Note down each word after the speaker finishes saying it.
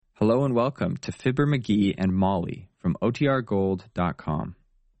Hello and welcome to Fibber McGee and Molly from OTRGold.com.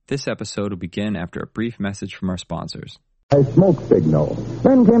 This episode will begin after a brief message from our sponsors. A smoke signal.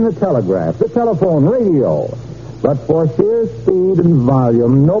 Then came the telegraph, the telephone, radio. But for sheer speed and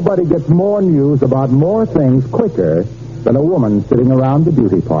volume, nobody gets more news about more things quicker than a woman sitting around the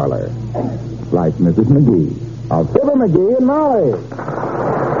beauty parlor. Like Mrs. McGee of Fibber McGee and Molly.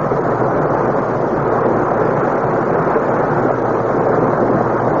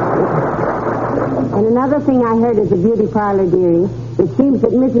 And another thing I heard at the beauty parlor, dearie, it seems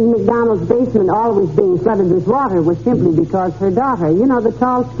that Mrs. McDonald's basement always being flooded with water was simply because her daughter, you know, the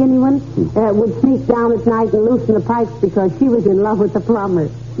tall, skinny one, would sneak down at night and loosen the pipes because she was in love with the plumber.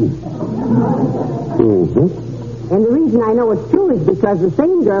 Mm-hmm. And the reason I know it's true is because the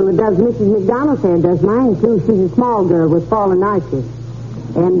same girl that does Mrs. McDonald's hair does mine, too. She's a small girl with fallen arches.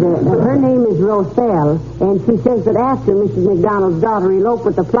 And her name is Roselle, and she says that after Mrs. McDonald's daughter eloped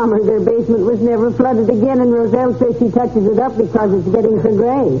with the plumber, their basement was never flooded again, and Roselle says she touches it up because it's getting so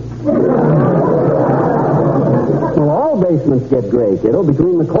gray. Well, all basements get gray, kiddo,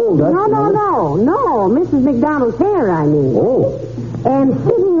 between the coal dust. No, Mrs. McDonald's hair, I mean. Oh. And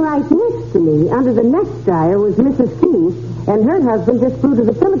sitting right next to me, under the next dryer, was Mrs. Keith, and her husband just flew to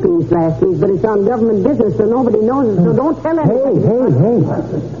the Philippines last week, but it's on government business, so nobody knows it, so don't tell anybody. Hey.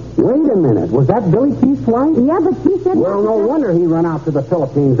 Wait a minute. Was that Billy Keith's wife? Yeah, but she said... Well, no wonder he run out to the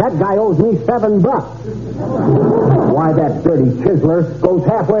Philippines. That guy owes me $7. Why, that dirty chiseler goes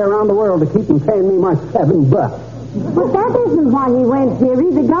halfway around the world to keep him paying me my $7. But that isn't why he went, dearie.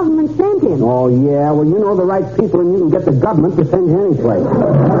 The government sent him. Oh, yeah? Well, you know the right people, and you can get the government to send you any place.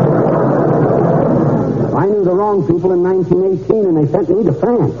 I knew the wrong people in 1918, and they sent me to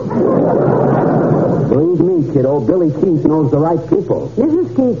France. Believe me, kiddo, Billy Keith knows the right people.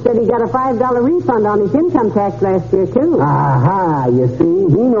 Mrs. Keith said he got a $5 refund on his income tax last year, too. Aha, you see?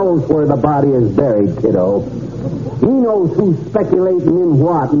 He knows where the body is buried, kiddo. He knows who's speculating in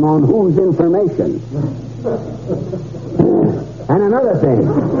what and on whose information. And another thing.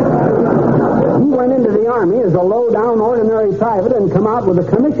 He went into the Army as a low-down ordinary private and come out with a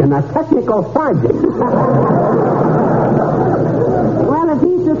commission, a technical sergeant. Well, if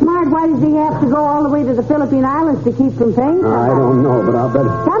he's so smart, why does he have to go all the way to the Philippine Islands to keep from paying? I don't know, but I'll bet...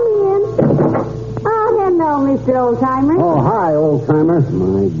 Come in. Oh, hello, Mr. Old-Timer. Oh, hi, old-timer.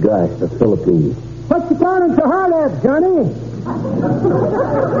 My gosh, the Philippines. What's you finding so hard at, Johnny?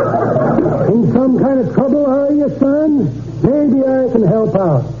 In some kind of trouble, are you, son? Maybe I can help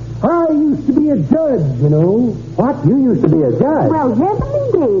out. I used to be a judge, you know. What? You used to be a judge? Well,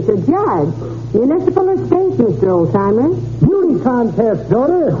 heavenly days, a judge. Municipal estate, Mr. Old-Timer. Beauty contest,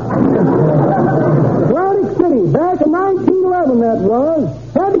 daughter. Atlantic City, back in 1911, that was.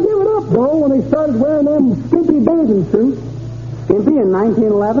 Had to give it up, though, when they started wearing them skimpy bathing suits. Skimpy in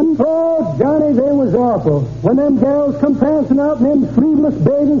 1911? Oh, Johnny, they was awful. When them gals come prancing out in them sleeveless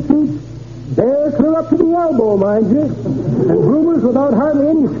bathing suits, they're clear up to the elbow, mind you. And groomers without hardly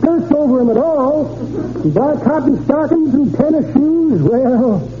any skirts over them at all. Black cotton stockings and tennis shoes,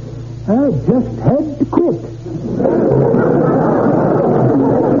 well, I just had to quit.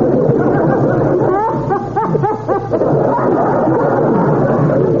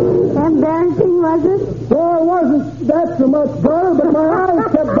 Embarrassing, was it? Well, it wasn't that so much, brother, but my eyes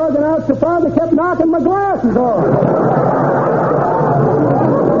kept bugging out so far they kept knocking my glasses off.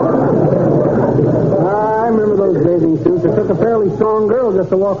 I remember those bathing suits. It took a fairly strong girl just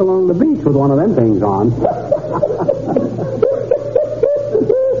to walk along the beach with one of them things on.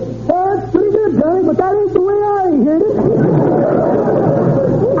 That's pretty good, Johnny, but that ain't the way I heard it.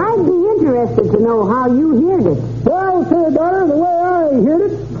 I'd be interested to know how you heard it. Well, sir, daughter, the way I heard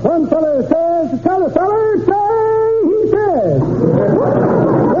it, one feller says to tell a feller, say he says.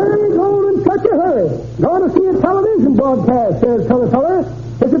 Hurry, go in such a hurry. Going to see a television broadcast, says tell a feller.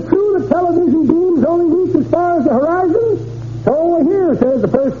 Is it true that television beams only reach as far as the horizon? So over here, says the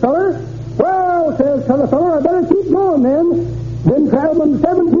first feller. Well, says tell a feller, I better keep going then. Been traveling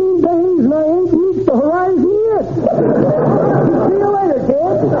 17 days and I ain't reached the horizon yet. See you later,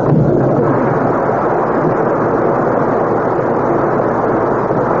 kid.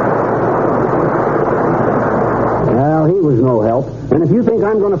 Well, he was no help. And if you think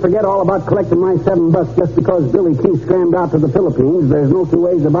I'm going to forget all about collecting my $7 just because Billy Keith scrammed out to the Philippines, there's no two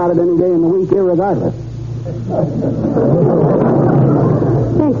ways about it any day in the week, irregardless.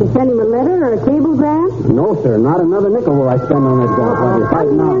 Can't you send him a letter or a cablegram? No, sir. Not another nickel will I spend on that job while you're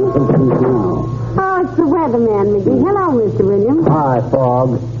fighting out the Philippines now. Oh, it's the weatherman, McGee. Hello, Mr. Williams. Hi,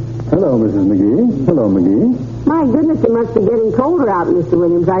 Fogg. Hello, Mrs. McGee. Hello, McGee. My goodness, it must be getting colder out, Mr.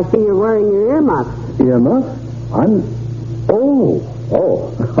 Williams. I see you're wearing your earmuffs. Earmuffs? Oh.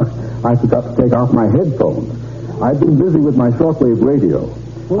 I forgot to take off my headphones. I've been busy with my shortwave radio.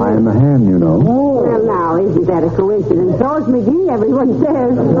 I am a ham, you know. Well, now, isn't that a coincidence? So's McGee, everyone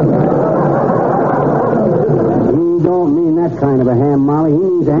says. He don't mean that kind of a ham, Molly. He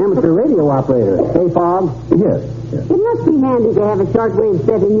means an amateur radio operator. Hey, Fogg? Yes. It must be handy to have a shortwave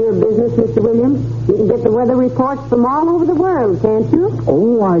set in your business, Mr. Williams. You can get the weather reports from all over the world, can't you?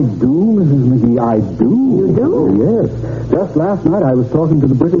 Oh, I do, Mrs. McGee, I do. You do? Oh, yes. Just last night I was talking to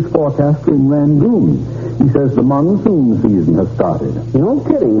the British forecaster in Rangoon. He says the monsoon season has started. No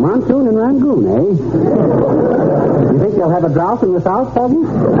kidding. Monsoon in Rangoon, eh? You think they'll have a drought in the south, Foggy?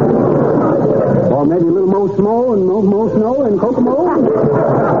 Or maybe a little more snow and more snow in Kokomo?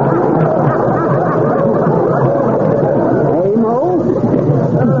 Hey, Mo?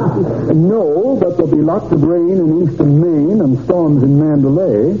 No, but there'll be lots of rain in eastern Maine and storms in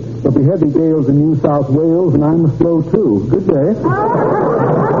Mandalay. There'll be heavy gales in New South Wales, and I must blow, too. Good day.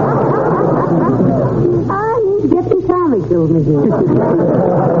 He's getting comical, McGee.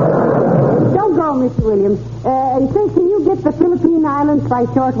 Don't go, Mr. Williams. And say, can you get the Philippine Islands by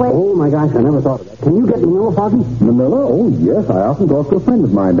shortwave? Oh, my gosh, I never thought of that. Can you get Manila, Foggy? Manila? Oh, yes. I often talk to a friend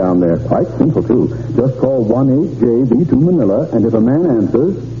of mine down there. Quite simple, too. Just call 1-8JB to Manila, and if a man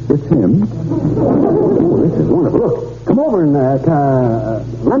answers, it's him. Oh, this is wonderful. Look, come over and,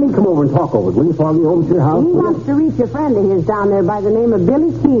 let me come over and talk over it, will you, Foggy, over to your house? He wants to reach a friend of his down there by the name of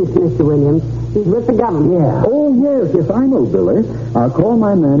Billy Keith, Mr. Williams. He's with the government. Yeah. Oh, yes, I know, Billy. I'll call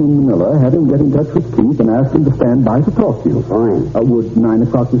my man in Manila, have him get in touch with Keith, and ask him to stand by to talk to you. Fine. Would 9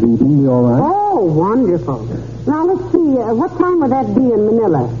 o'clock this evening be all right? Oh, wonderful. Now, let's see. What time would that be in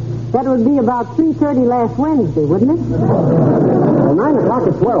Manila? That would be about 3:30 last Wednesday, wouldn't it? Well, 9 o'clock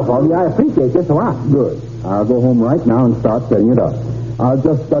is 12, Foggy. I appreciate this a lot. Good. I'll go home right now and start setting it up. I'll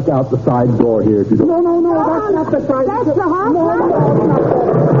just duck out the side door here to do. No, that's not the side. That's the hot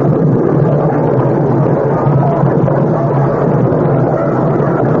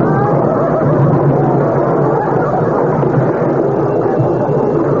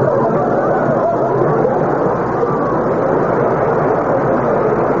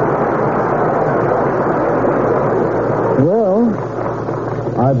No.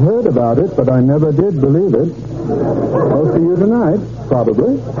 I've heard about it, but I never did believe it. I'll see you tonight,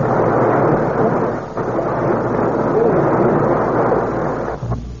 probably.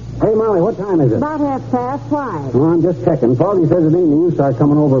 Hey, Molly, what time is it? About 5:30. Why? Well, I'm just checking. Foggy says it ain't no use start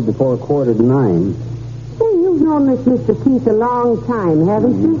coming over before 8:45. Hey, you've known this Mr. Keith a long time,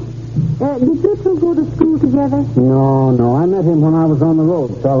 haven't you? Did you two go to school together? No. I met him when I was on the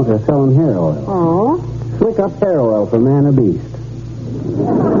road selling hair oil. Oh? Slick up hair oil for man or beast.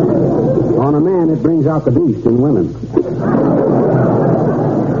 On a man, it brings out the beast in women.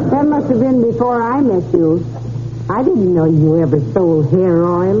 That must have been before I met you. I didn't know you ever sold hair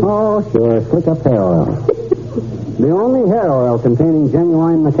oil. Oh, sure. Slick up hair oil. The only hair oil containing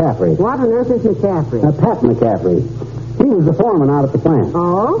genuine McCaffrey. What on earth is McCaffrey? Pat McCaffrey. He was the foreman out at the plant.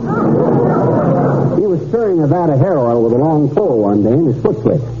 Oh? He was stirring a vat of hair oil with a long pole one day, and his foot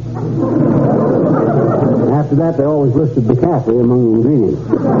slipped. After that, they always listed McCaffrey among the ingredients.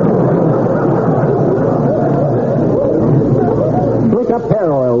 Slick up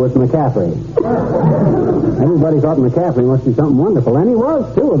hair oil with McCaffrey. Everybody thought McCaffrey must be something wonderful, and he was,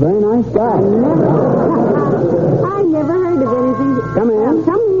 too, a very nice guy. I never heard of anything. Come in.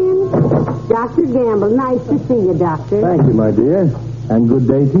 Come in. Dr. Gamble, nice to see you, Doctor. Thank you, my dear. And good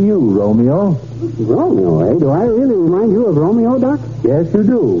day to you, Romeo. Romeo, eh? Do I really remind you of Romeo, Doc? Yes, you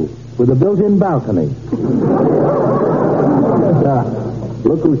do. With a built-in balcony.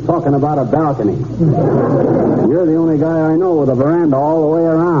 Look who's talking about a balcony. You're the only guy I know with a veranda all the way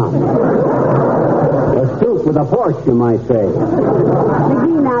around. A stoop with a porch, you might say.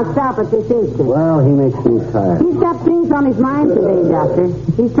 McGee, now stop at this instant. Well, he makes me tired. He's got things on his mind today, Doctor.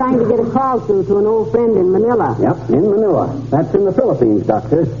 He's trying to get a call through to an old friend in Manila. Yep, in Manila. That's in the Philippines,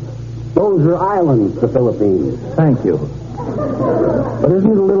 Doctor. Those are islands, the Philippines. Thank you. But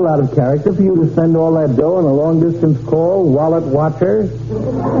isn't it a little out of character for you to spend all that dough on a long-distance call, wallet watcher?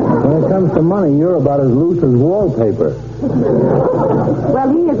 When it comes to money, you're about as loose as wallpaper. Well,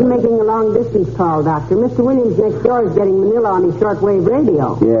 he isn't making a long-distance call, Doctor. Mr. Williams next door is getting Manila on his shortwave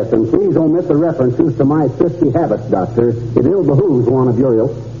radio. Yes, and please omit the references to my thrifty habits, Doctor. It ill behooves one of your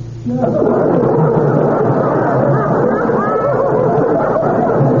ilk.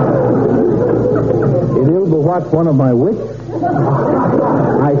 What's one of my wits?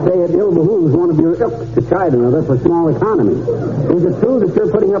 I say it ill behooves one of your ilk to chide another for small economy. Is it true that you're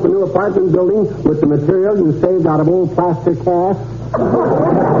putting up a new apartment building with the material you saved out of old plaster casts?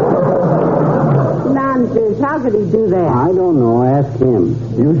 Sis. How could he do that? I don't know. Ask him.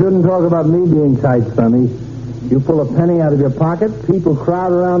 You shouldn't talk about me being tight, Sonny. You pull a penny out of your pocket, people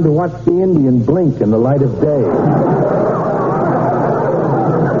crowd around to watch the Indian blink in the light of day.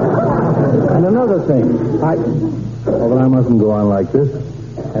 And another thing, but I mustn't go on like this.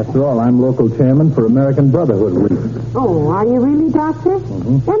 After all, I'm local chairman for American Brotherhood Week. Oh, are you really, Doctor?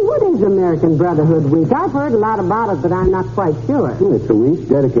 Mm-hmm. And what is American Brotherhood Week? I've heard a lot about it, but I'm not quite sure. It's a week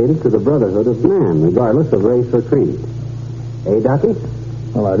dedicated to the brotherhood of man, regardless of race or creed. Hey, Ducky?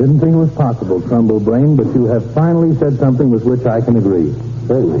 Well, I didn't think it was possible, Trumbull Brain, but you have finally said something with which I can agree.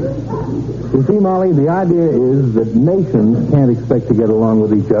 Certainly. You see, Molly, the idea is that nations can't expect to get along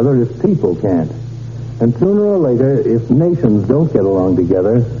with each other if people can't. And sooner or later, if nations don't get along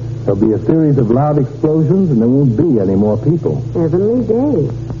together, there'll be a series of loud explosions and there won't be any more people. Heavenly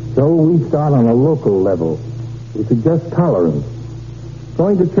days. So we start on a local level. We suggest tolerance.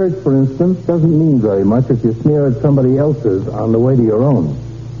 Going to church, for instance, doesn't mean very much if you sneer at somebody else's on the way to your own.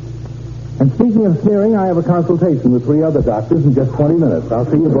 And speaking of sneering, I have a consultation with 3 other doctors in just 20 minutes. I'll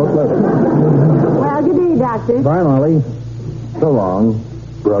see you both later. Well, good day, Doctor. Bye, Molly. So long,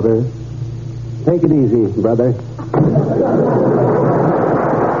 brother. Take it easy, brother.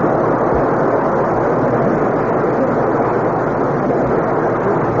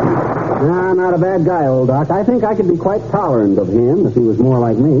 Not a bad guy, old Doc. I think I could be quite tolerant of him if he was more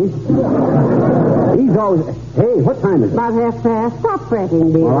like me. He's always... Hey, what time is it? About 1:30. Stop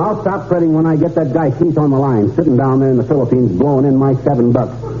fretting, dear. Well, I'll stop fretting when I get that guy Keith on the line, sitting down there in the Philippines, blowing in my $7.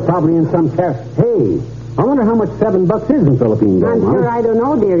 Probably in some cash. Hey, I wonder how much $7 is in Philippine dough. I'm sure I don't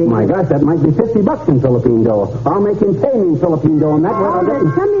know, dearie. My gosh, that might be $50 in Philippine dough. I'll make him pay me in Philippine dough, and that way I'll get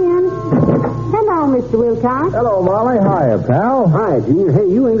him... Come in. Hello, Mr. Wilcox. Hello, Molly. Hiya, pal. Hi, Junior. Hey,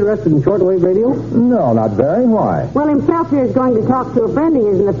 you interested in shortwave radio? No, not very. Why? Well, himself here is going to talk to a friend of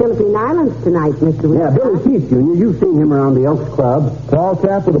his in the Philippine Islands tonight, Mr. Wilcox. Yeah, Billy Keith, Junior. You've seen him around the Elks Club. Tall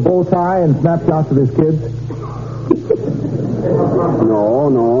chap with a bow tie and snapshots of his kids?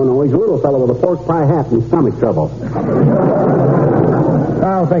 No. He's a little fellow with a pork pie hat and stomach trouble. I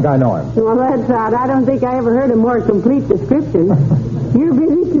don't think I know him. Well, that's odd. I don't think I ever heard a more complete description. You're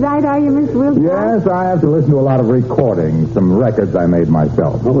busy tonight, are you, Mr. Wilcox? Yes, I have to listen to a lot of recordings, some records I made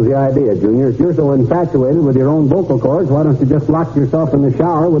myself. What was the idea, Junior? If you're so infatuated with your own vocal cords, why don't you just lock yourself in the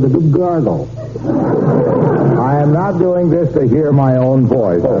shower with a good gargle? I am not doing this to hear my own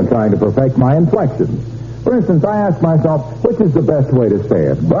voice. I'm trying to perfect my inflection. For instance, I ask myself, which is the best way to say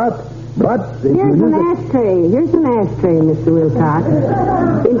it? But... Here's an ashtray. Here's an ashtray, Mr. Wilcox.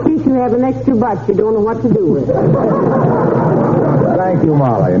 In case you have an extra butt you don't know what to do with. Thank you,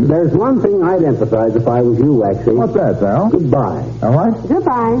 Molly. There's one thing I'd emphasize if I was you, actually. What's that, Sal? Goodbye. All right?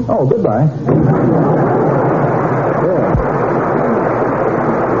 Goodbye. Oh, goodbye. Yeah.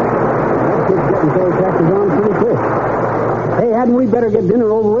 That kid's getting so taxes on pretty quick. Hey, hadn't we better get dinner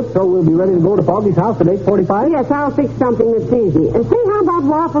over with so we'll be ready to go to Foggy's house at 8:45? Yes, I'll fix something that's easy. And say, how about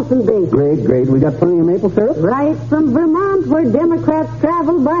waffles and bacon? Great. We got plenty of maple syrup? Right from Vermont, where Democrats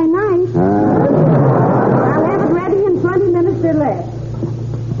travel by night. I'll have it ready in 20 minutes or less.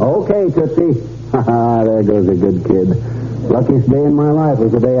 Okay, Tootsie. There goes a good kid. Luckiest day in my life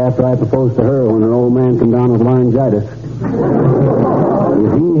was the day after I proposed to her when her old man came down with laryngitis.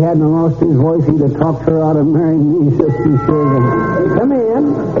 If he hadn't lost his voice, he'd have talked her out of marrying me, so she sure. Come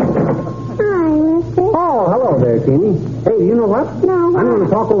in. Hi, mister. Oh, hello there, Teeny. Hey, you know what? No, I'm going to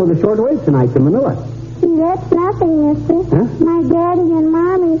talk over the shortwave tonight to Manila. That's nothing, mister. Huh? My daddy and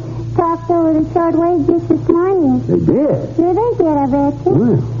mommy talked over the shortwave just this morning. They did? Sure they did, I bet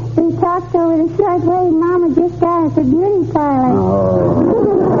you. We talked over the shortwave. Mama just got us a beauty parlor. Oh.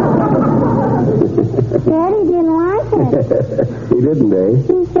 Daddy didn't like it. He didn't, eh?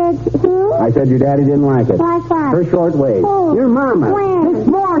 He said, who? I said your daddy didn't like it. Like what? Her shortwave. Oh. Your mama. When? This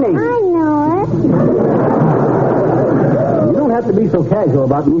morning. I know it. You don't have to be so casual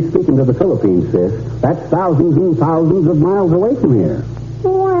about me speaking to the Philippines, sis. That's thousands and thousands of miles away from here.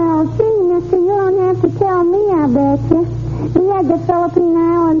 Well, gee, mister, you don't have to tell me, I bet you. We had the Philippine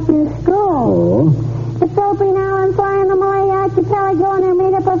Islands in school. Oh. The Philippine Islands lie in the Malay Archipelago, and they're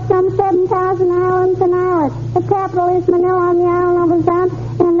made up of some 7,000 islands and islets. The capital is Manila on the island of Luzon,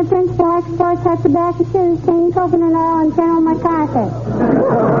 and the principal exports are tobacco, sugarcane, coconut oil, and General MacArthur.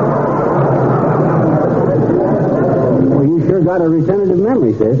 Well, you sure got a retentive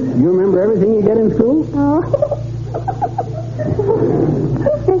memory, sis. You remember everything you get in school? Oh.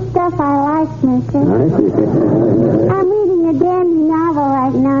 This is stuff I like, mister. I see. I'm reading a dandy novel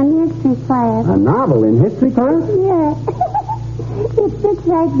right now in history class. A novel in history class? Yeah. It sits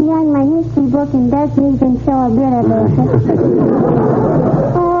right behind my history book and doesn't even show a bit of it.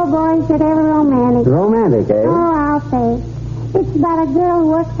 Oh, boys that ever romantic. Romantic, eh? Oh, I'll say. It's about a girl who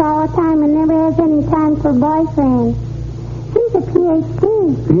works all the time and never has any time for boyfriends. She's a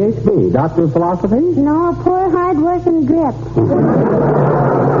PhD. PhD? Doctor of Philosophy? No, a poor, hard-working grip.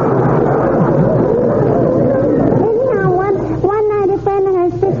 Anyhow, one night a friend of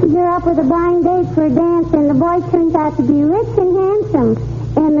hers fixed a girl up with a blind date for a dance, and the boy turns out to be rich and handsome.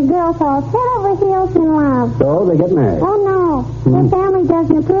 And the girl falls head over heels in love. So they get married? Oh, no. Her family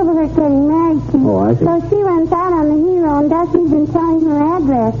doesn't approve of her getting married to. Oh, I see. So she runs out on the hero and doesn't even tell him her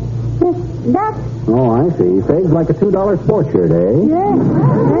address. Just ducks. Oh, I see. Saves like a $2 sports shirt, eh? Yes.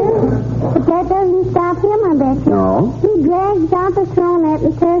 But that doesn't stop him, I bet you. No. He drags out the throne net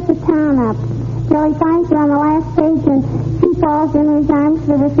and tears the town up. Till he finds her on the last page and she falls in his arms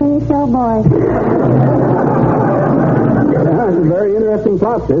for the finish show boy. That's a very interesting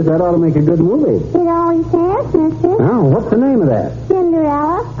plot, sis. That ought to make a good movie. It always has, mister. Oh, what's the name of that?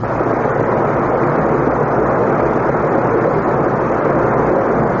 Cinderella.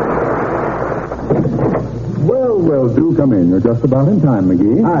 Well, do come in. You're just about in time,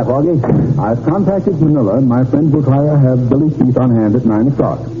 McGee. Hi, Foggy. I've contacted Manila, and my friends will try to have Billy Keith on hand at 9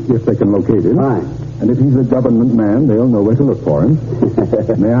 o'clock, if they can locate him. Fine. And if he's a government man, they'll know where to look for him.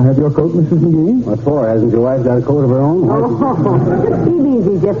 May I have your coat, Mrs. McGee? What for? Hasn't your wife got a coat of her own? Oh, he means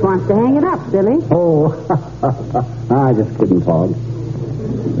he just wants to hang it up, Billy. Oh, I just kidding, Fog.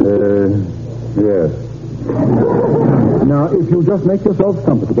 Yes. Now, if you'll just make yourselves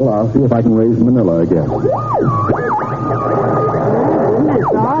comfortable, I'll see if I can raise Manila again. Goodness,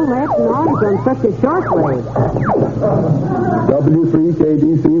 all that noise on such a short wave.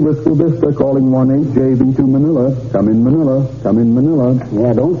 W3KDC Wistful Vista calling 18JV to Manila. Come in, Manila. Come in, Manila.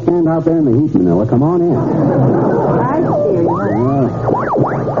 Yeah, don't stand out there in the heat, Manila. Come on in. I hear you.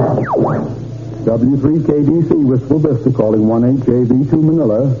 W3KDC Wistful Vista calling 18JV to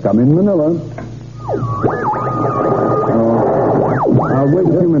Manila. Come in, Manila. I'll wait a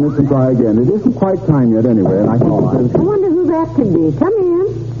few minutes and try again. It isn't quite time yet anyway, and I think I wonder who that could be. Come in.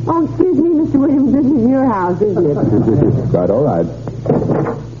 Oh, excuse me, Mr. Williams. This is your house, isn't it? Right, all right.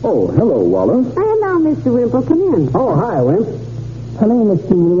 Oh, hello, Wallace. Hello, Mr. Wimple. Come in. Oh, hi, Wimp. Hello,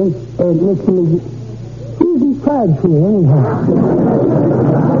 Mr. Williams. Mr. McGee. Who's in charge here, anyhow?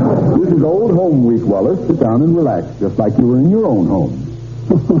 This is Old Home Week, Wallace. Sit down and relax, just like you were in your own home.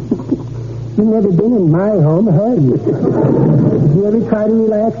 You've never been in my home, have you? Did you ever try to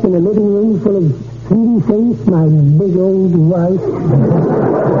relax in a living room full of sweetie face, my big old wife?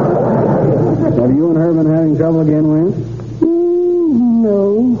 Have you and her been having trouble again, Wimp?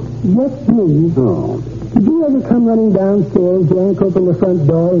 No, just me. Oh. Did you ever come running downstairs, yank open the front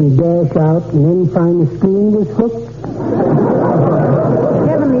door, and dash out, and then find the screen was hooked?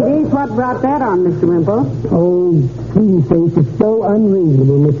 Heavenly days, what brought that on, Mr. Wimple? Oh, sweetie face is so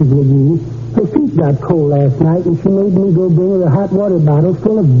unreasonable, Mrs. McGee. Her feet got cold last night, and she made me go bring her a hot water bottle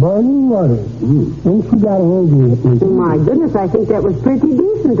full of boiling water. Then she got angry at me. My goodness, I think that was pretty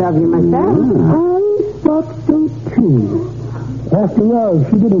decent of you myself. I thought so, too. After all,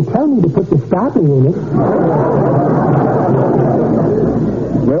 she didn't tell me to put the stopper in it.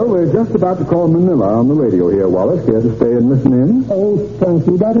 Well, we're just about to call Manila on the radio here, Wallace. Care to stay and listen in? Oh, thank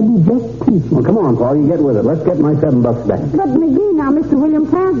you. That'll be just peachy. Well, come on, Foggy. Get with it. Let's get my $7 back. But, McGee, now, Mr.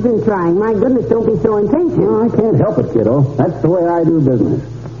 Williams has been trying. My goodness, don't be so impatient. No, I can't help it, kiddo. That's the way I do business.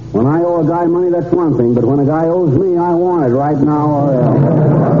 When I owe a guy money, that's one thing. But when a guy owes me, I want it right now or else.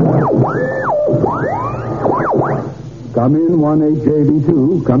 Come in,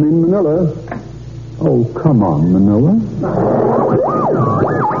 18JV2. Come in, Manila. Oh, come on, Manila.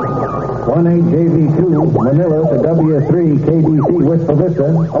 18JV2, Manila to W3KDC Wistful Vista.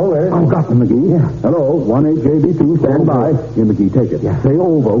 Over. Oh, got them, McGee. Yeah. Hello, 18JV2, stand by. Here, McGee, take it. Yeah. Say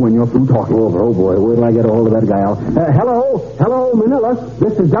over when you're through talking. Over. Oh, boy. Where till I get a hold of that guy? Hello, Manila.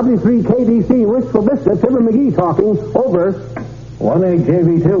 This is W3KDC Wistful Vista. Fibber McGee talking. Over.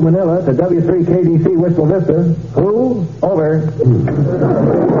 18JV2, Manila to W3KDC Wistful Vista. Who? Over.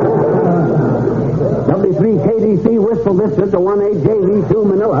 W3KDC Wistful Vista to 18JV2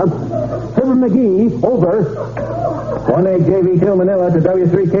 Manila. Fibber McGee, over. 18JV2 Manila to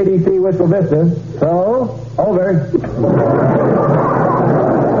W3KDC Wistful Vista. So, over.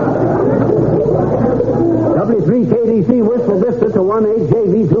 W3KDC Wistful Vista to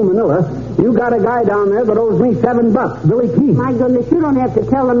 18JV2 Manila. You got a guy down there that owes me $7. Billy Keith. My goodness, you don't have to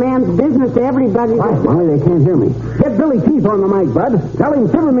tell the man's business to everybody. Why, Molly, they can't hear me. Get Billy Keith on the mic, bud. Tell him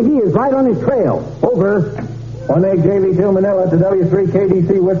Fibber McGee is right on his trail. Over. 18JV2 Manila to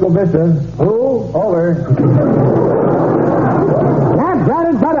W3KDC Wistful Vista. Who? Over. That got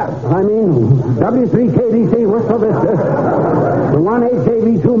it better. I mean, W3KDC Wistful Vista to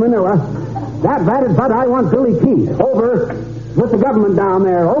 18JV2 Manila. Manila. That ratted butt, I want Billy Keith. Over. With the government down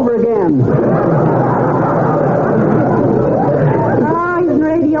there. Over again. Oh, isn't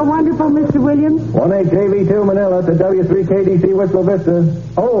radio wonderful, Mr. Williams? 1-8JV2 Manila to W3KDC Whistle Vista.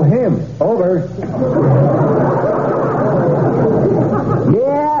 Oh, him. Over.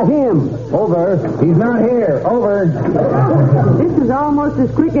 Yeah, him. Over. He's not here. Over. This is almost as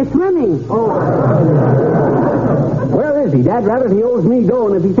quick as swimming. Where is he? Dad Rabbit, he owes me dough,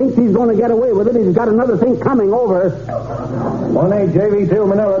 and if he thinks he's going to get away with it, he's got another thing coming. Over. 1-8JV2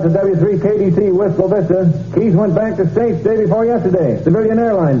 Manila to W3KDC Wistful Vista. Keith went back to States day before yesterday. Civilian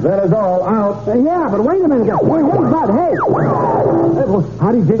Airlines. That is all. Out. Yeah, but wait a minute. Wait, hold that. Hey.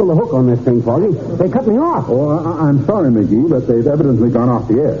 How do you jiggle the hook on this thing, Foggy? They cut me off. Oh, I'm sorry, McGee, but they've evidently gone off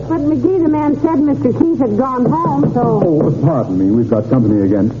the air. But McGee, the man said Mr. Keith had gone home, so... Oh, pardon me. We've got company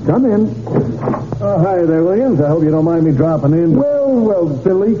again. Come in. Oh, hi there, Williams. I hope you don't mind me dropping in. Well,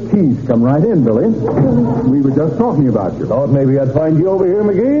 Billy Keith. Come right in, Billy. We were just talking about you. Thought maybe I'd find you over here,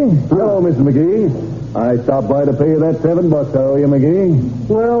 McGee. Hello, Mr. McGee. I stopped by to pay you that $7 I owe you, McGee.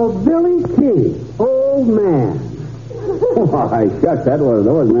 Well, Billy Keith, old man. Why, shucks, there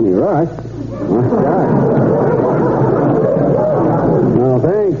wasn't any rush. My gosh. No,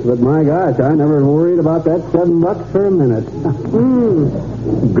 thanks, but my gosh, I never worried about that $7 for a minute.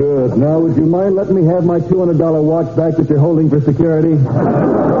 Good. Now, would you mind letting me have my $200 watch back that you're holding for security?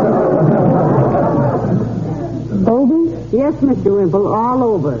 Over? Yes, Mr. Wimple, all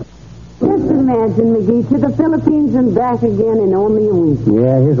over. Just imagine, McGee, to the Philippines and back again in only a week.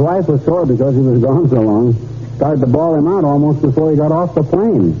 Yeah, his wife was sore because he was gone so long. Started to bawl him out almost before he got off the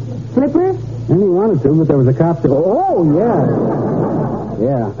plane. Flipper? And he wanted to, but there was a cop to... Oh, yeah.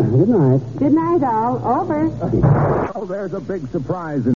 Yeah. Good night. Good night, all. Over. Oh, there's a big surprise